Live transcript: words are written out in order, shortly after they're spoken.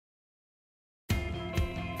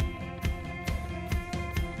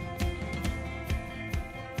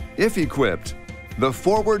If equipped, the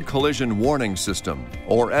Forward Collision Warning System,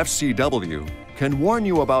 or FCW, can warn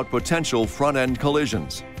you about potential front-end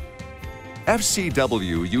collisions.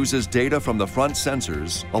 FCW uses data from the front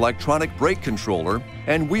sensors, electronic brake controller,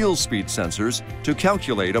 and wheel speed sensors to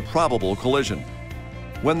calculate a probable collision.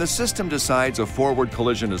 When the system decides a forward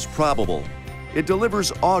collision is probable, it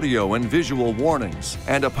delivers audio and visual warnings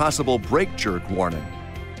and a possible brake jerk warning.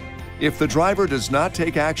 If the driver does not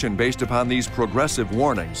take action based upon these progressive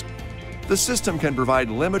warnings, the system can provide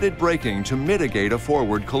limited braking to mitigate a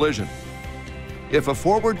forward collision. If a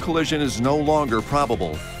forward collision is no longer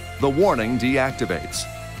probable, the warning deactivates.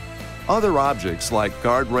 Other objects like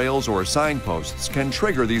guardrails or signposts can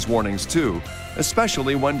trigger these warnings too,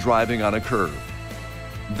 especially when driving on a curve.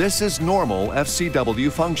 This is normal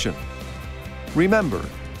FCW function. Remember,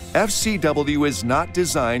 FCW is not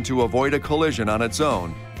designed to avoid a collision on its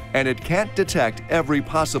own, and it can't detect every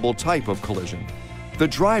possible type of collision. The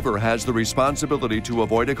driver has the responsibility to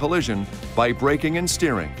avoid a collision by braking and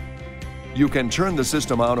steering. You can turn the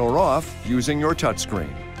system on or off using your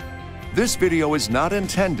touchscreen. This video is not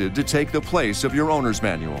intended to take the place of your owner's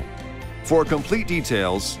manual. For complete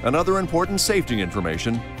details and other important safety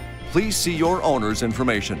information, please see your owner's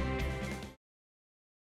information.